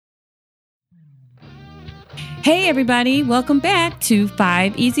Hey, everybody. Welcome back to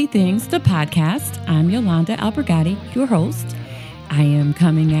 5 Easy Things, the podcast. I'm Yolanda Albergati, your host. I am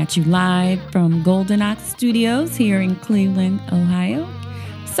coming at you live from Golden Ox Studios here in Cleveland, Ohio.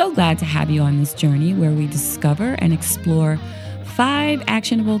 So glad to have you on this journey where we discover and explore 5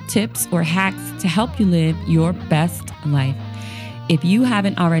 actionable tips or hacks to help you live your best life. If you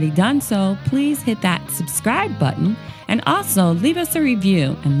haven't already done so, please hit that subscribe button and also leave us a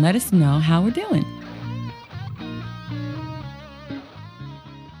review and let us know how we're doing.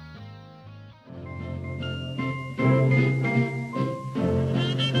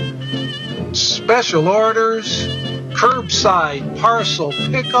 Special orders, curbside parcel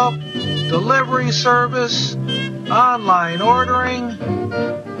pickup, delivery service, online ordering.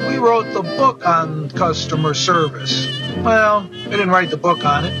 We wrote the book on customer service. Well, we didn't write the book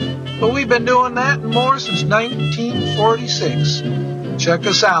on it, but we've been doing that and more since 1946. Check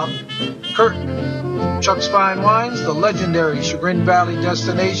us out. Chuck's Fine Wines, the legendary Chagrin Valley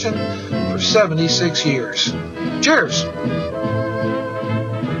destination for 76 years. Cheers.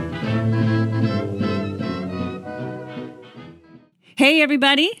 Hey,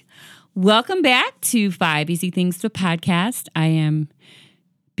 everybody. Welcome back to 5 Easy Things, the podcast. I am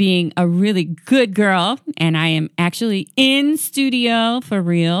being a really good girl, and I am actually in studio for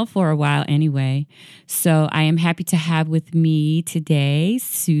real for a while anyway. So I am happy to have with me today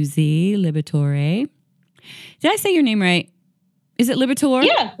Susie Liberatore. Did I say your name right? Is it Liberatore?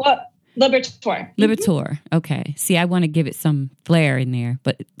 Yeah, well, Liberatore. Liberatore. Okay. See, I want to give it some flair in there,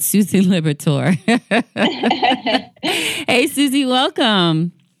 but Susie Liberatore. Hey, Susie,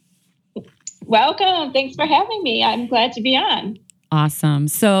 welcome. Welcome. Thanks for having me. I'm glad to be on. Awesome.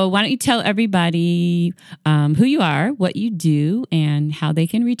 So why don't you tell everybody who you are, what you do, and how they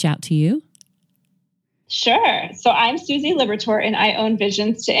can reach out to you? Sure. So I'm Susie Liberatore, and I own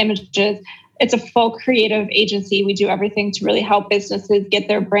Visions to Images. It's a full creative agency. We do everything to really help businesses get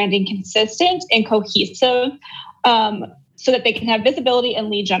their branding consistent and cohesive so that they can have visibility and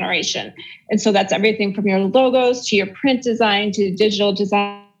lead generation. And so that's everything from your logos to your print design to digital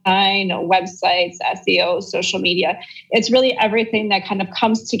design, websites, SEO, social media. It's really everything that kind of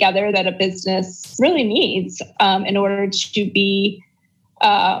comes together that a business really needs in order to be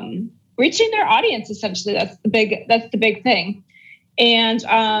reaching their audience, essentially. That's the big thing. And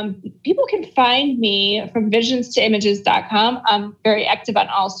people can find me from visionstoimages.com. I'm very active on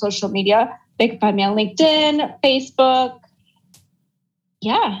all social media. They can find me on LinkedIn, Facebook.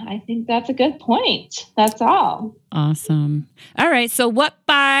 Yeah, I think that's a good point. That's all. Awesome. All right. So what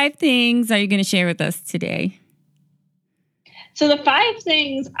 5 things are you going to share with us today? So the 5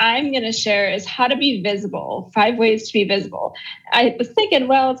 things I'm going to share is how to be visible, 5 ways to be visible. I was thinking,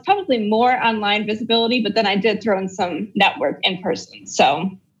 well, it's probably more online visibility, but then I did throw in some network in person. So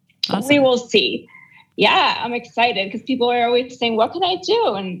awesome. We will see. Yeah, I'm excited because people are always saying, what can I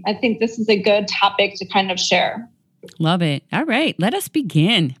do? And I think this is a good topic to kind of share. Love it. All right, let us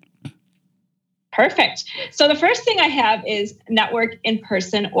begin. Perfect. So the first thing I have is network in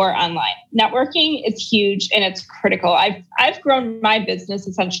person or online. Networking is huge and it's critical. I've grown my business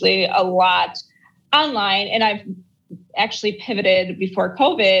essentially a lot online, and I've actually pivoted before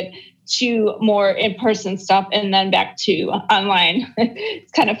COVID to more in-person stuff and then back to online.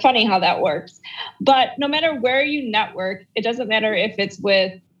 It's kind of funny how that works. But no matter where you network, it doesn't matter if it's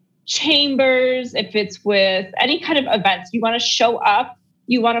with chambers, if it's with any kind of events, you want to show up.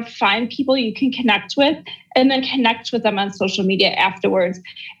 You want to find people you can connect with and then connect with them on social media afterwards.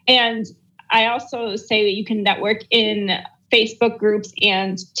 And I also say that you can network in Facebook groups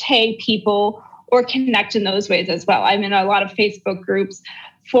and tag people or connect in those ways as well. I'm in a lot of Facebook groups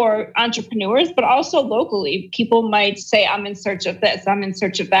for entrepreneurs, but also locally. People might say, I'm in search of this, I'm in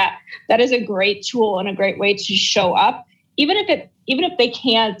search of that. That is a great tool and a great way to show up. Even if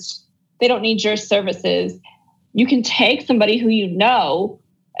they don't need your services, you can tag somebody who you know,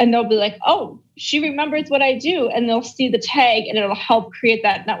 and they'll be like, oh, she remembers what I do. And they'll see the tag and it'll help create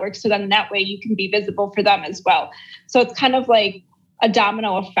that network. So then that way you can be visible for them as well. So it's kind of like a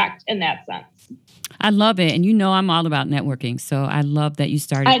domino effect in that sense. I love it. And you know I'm all about networking. So I love that you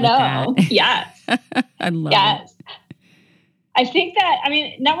started with that. Yes. I love it. I think that,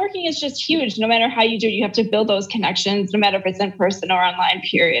 networking is just huge. No matter how you do it, you have to build those connections, no matter if it's in person or online,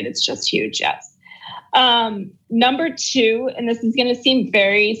 period. It's just huge, yes. Number 2, and this is going to seem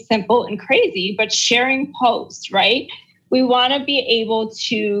very simple and crazy, but sharing posts, right? We want to be able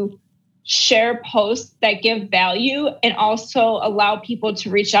to share posts that give value and also allow people to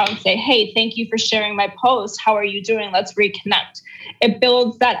reach out and say, hey, thank you for sharing my post. How are you doing? Let's reconnect. It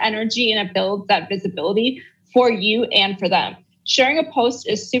builds that energy and it builds that visibility for you and for them. sharing a post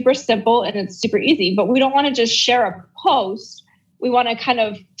is super simple and it's super easy, but we don't want to just share a post. We want to kind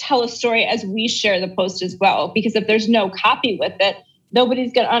of tell a story as we share the post as well, because if there's no copy with it,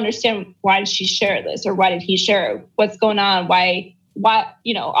 nobody's going to understand, why did she share this, or why did he share it? What's going on? Why,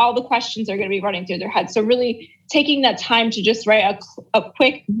 all the questions are going to be running through their head. So really taking that time to just write a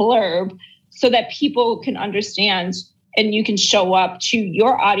quick blurb so that people can understand and you can show up to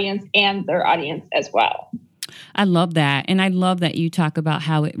your audience and their audience as well. I love that. And I love that you talk about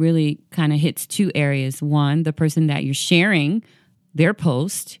how it really kind of hits two areas. One, the person that you're sharing their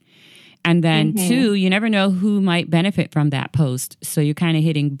post. And then two, you never know who might benefit from that post. So you're kind of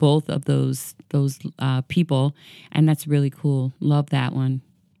hitting both of those people. And that's really cool. Love that one.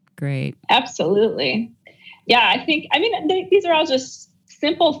 Great. Absolutely. Yeah, these are all just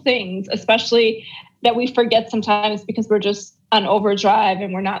simple things, especially that we forget sometimes because we're just on overdrive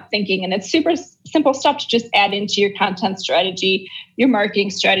and we're not thinking. And it's super simple stuff to just add into your content strategy, your marketing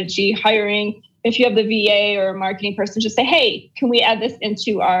strategy, hiring. If you have the VA or a marketing person, just say, hey, can we add this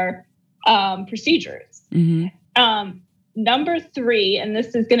into our procedures? Number 3, and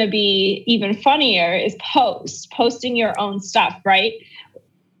this is going to be even funnier, is posting your own stuff, right?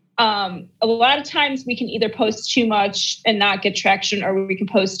 A lot of times we can either post too much and not get traction, or we can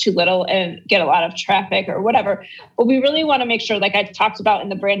post too little and get a lot of traffic or whatever. But we really want to make sure, like I talked about in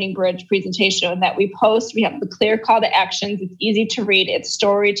the Branding Bridge presentation, that we have the clear call to actions. It's easy to read. It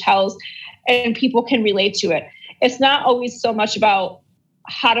story tells, and people can relate to it. It's not always so much about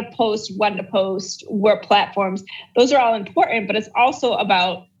how to post, when to post, what platforms. Those are all important, but it's also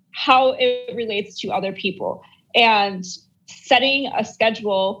about how it relates to other people and setting a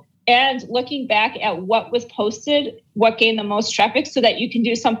schedule and looking back at what was posted, what gained the most traffic, so that you can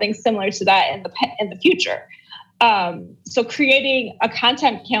do something similar to that in the future. So creating a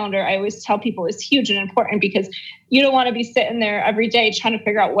content calendar, I always tell people, is huge and important, because you don't want to be sitting there every day trying to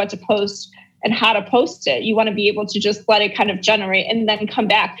figure out what to post and how to post it. You want to be able to just let it kind of generate and then come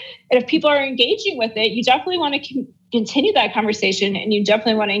back. And if people are engaging with it, you definitely want to continue that conversation, and you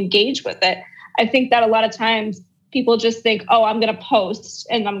definitely want to engage with it. I think that a lot of times people just think, oh, I'm going to post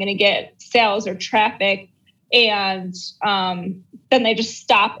and I'm going to get sales or traffic. And then they just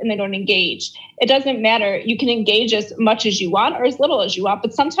stop and they don't engage. It doesn't matter. You can engage as much as you want or as little as you want.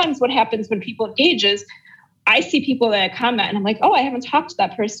 But sometimes what happens when people engage is, I see people that comment and I'm like, oh, I haven't talked to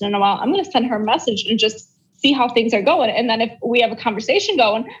that person in a while. I'm going to send her a message and just see how things are going. And then if we have a conversation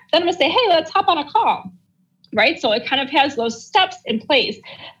going, then I'm going to say, hey, let's hop on a call. Right? So it kind of has those steps in place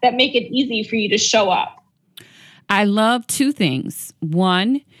that make it easy for you to show up. I love 2 things.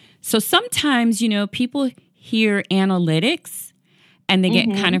 One, so sometimes, people hear analytics and they get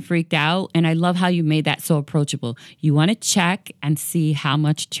kind of freaked out. And I love how you made that so approachable. You want to check and see how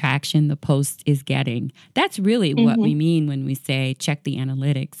much traction the post is getting. That's really what we mean when we say check the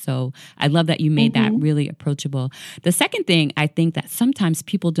analytics. So I love that you made that really approachable. The second thing I think that sometimes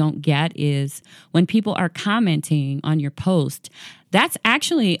people don't get is when people are commenting on your post, that's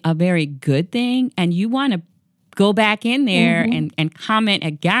actually a very good thing. And you want to go back in there and comment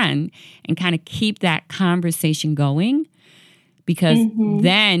again and kind of keep that conversation going, because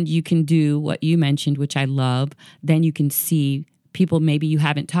then you can do what you mentioned, which I love. Then you can see people maybe you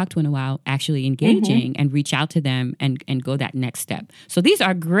haven't talked to in a while actually engaging and reach out to them and go that next step. So these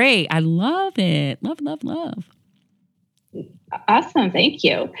are great. I love it. Love, love, love. Awesome. Thank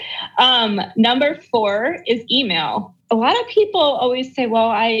you. Number 4 is email. A lot of people always say, well,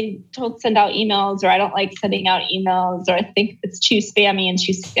 I don't send out emails, or I don't like sending out emails, or I think it's too spammy and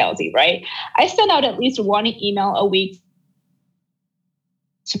too salesy, right? I send out at least 1 email a week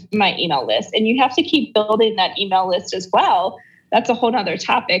to my email list. And you have to keep building that email list as well. That's a whole nother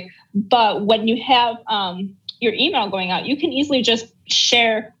topic. But when you have your email going out, you can easily just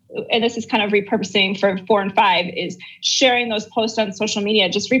share, and this is kind of repurposing for 4 and 5, is sharing those posts on social media,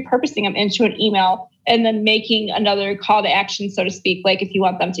 just repurposing them into an email, and then making another call to action, so to speak. Like if you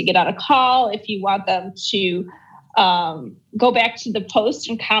want them to get on a call, if you want them to go back to the post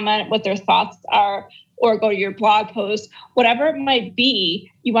and comment what their thoughts are, or go to your blog post, whatever it might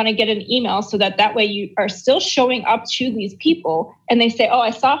be, you want to get an email so that way you are still showing up to these people and they say, oh, I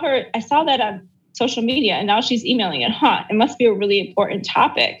saw that on social media and now she's emailing it. It must be a really important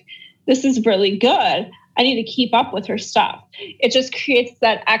topic. This is really good. I need to keep up with her stuff. It just creates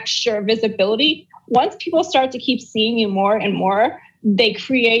that extra visibility. Once people start to keep seeing you more and more, they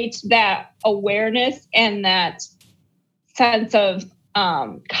create that awareness and that sense of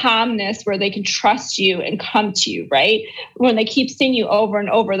calmness where they can trust you and come to you, right? When they keep seeing you over and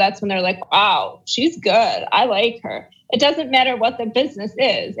over, that's when they're like, wow, she's good. I like her. It doesn't matter what the business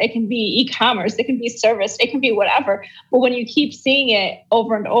is. It can be e-commerce, it can be service, it can be whatever. But when you keep seeing it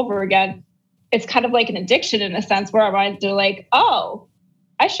over and over again, it's kind of like an addiction in a sense where our minds are like, oh,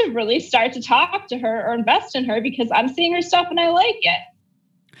 I should really start to talk to her or invest in her because I'm seeing her stuff and I like it.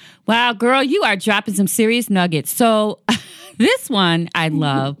 Wow, girl, you are dropping some serious nuggets. So this one I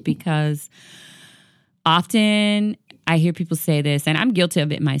love because often I hear people say this, and I'm guilty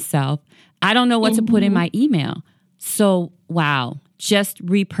of it myself. I don't know what to put in my email. So, wow, just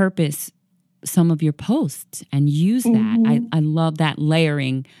repurpose some of your posts and use that. I love that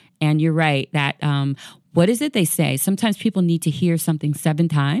layering. And you're right that, what is it they say? Sometimes people need to hear something 7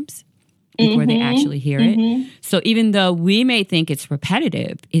 times before they actually hear it. So even though we may think it's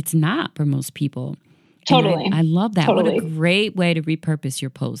repetitive, it's not for most people. Totally. I love that. Totally. What a great way to repurpose your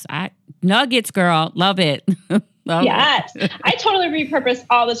posts. Nuggets, girl. Love it. Yes. I totally repurpose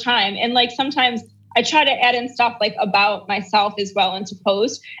all the time. And like sometimes I try to add in stuff like about myself as well into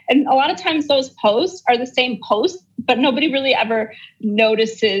posts. And a lot of times those posts are the same posts, but nobody really ever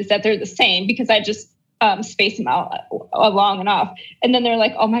notices that they're the same because I just space them out long enough. And then they're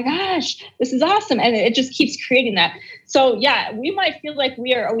like, oh my gosh, this is awesome. And it just keeps creating that. So yeah, we might feel like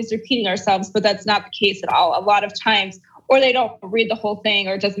we are always repeating ourselves, but that's not the case at all. A lot of times, or they don't read the whole thing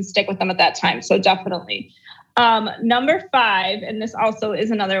or it doesn't stick with them at that time. So definitely. Number 5, and this also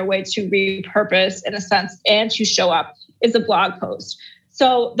is another way to repurpose in a sense and to show up, is a blog post.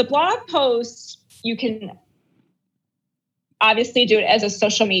 So the blog post, you can obviously do it as a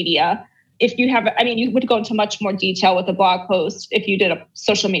social media. If you have, I mean, you would go into much more detail with a blog post if you did a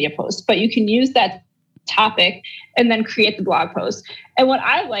social media post, but you can use that topic and then create the blog post. And what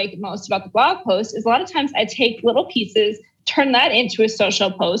I like most about the blog post is a lot of times I take little pieces, turn that into a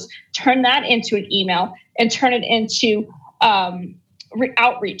social post, turn that into an email, and turn it into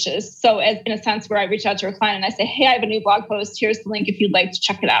outreaches. So as in a sense where I reach out to a client and I say, hey, I have a new blog post. Here's the link if you'd like to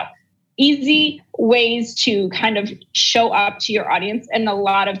check it out. Easy ways to kind of show up to your audience in a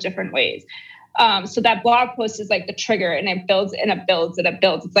lot of different ways. So that blog post is like the trigger and it builds and it builds and it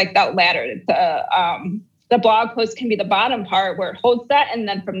builds. It's like that ladder. The blog post can be the bottom part where it holds that. And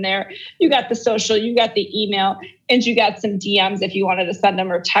then from there, you got the social, you got the email, and you got some DMs if you wanted to send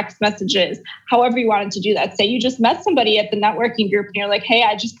them or text messages, however you wanted to do that. Say you just met somebody at the networking group and you're like, hey,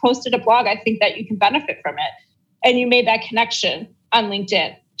 I just posted a blog. I think that you can benefit from it. And you made that connection on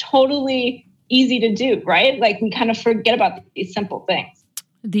LinkedIn. Totally easy to do, right? Like we kind of forget about these simple things.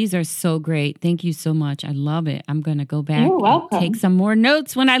 These are so great. Thank you so much. I love it. I'm going to go back and take some more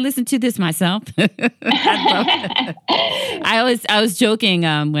notes when I listen to this myself. I was joking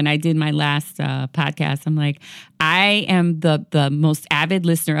when I did my last podcast. I'm like, I am the most avid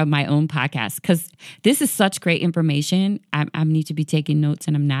listener of my own podcast because this is such great information. I need to be taking notes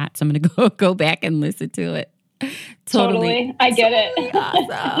and I'm not. So I'm going to go back and listen to it. Totally. I get it.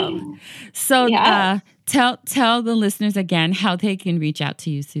 Awesome. So tell the listeners again how they can reach out to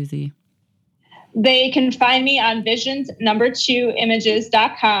you, Susie. They can find me on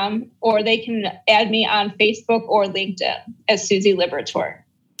visions2images.com or they can add me on Facebook or LinkedIn as Susie Liberator.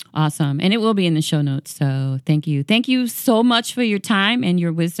 Awesome. And it will be in the show notes. So thank you. Thank you so much for your time and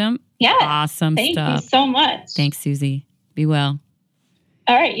your wisdom. Yeah. Awesome stuff. Thank you so much. Thanks, Susie. Be well.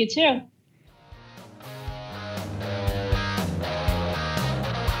 All right. You too.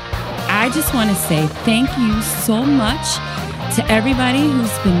 I just want to say thank you so much to everybody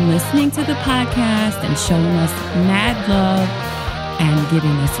who's been listening to the podcast and showing us mad love and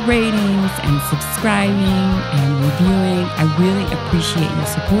giving us ratings and subscribing and reviewing. I really appreciate your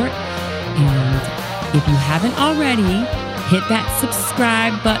support. And if you haven't already, hit that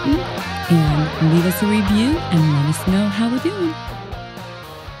subscribe button and leave us a review and let us know how we're doing.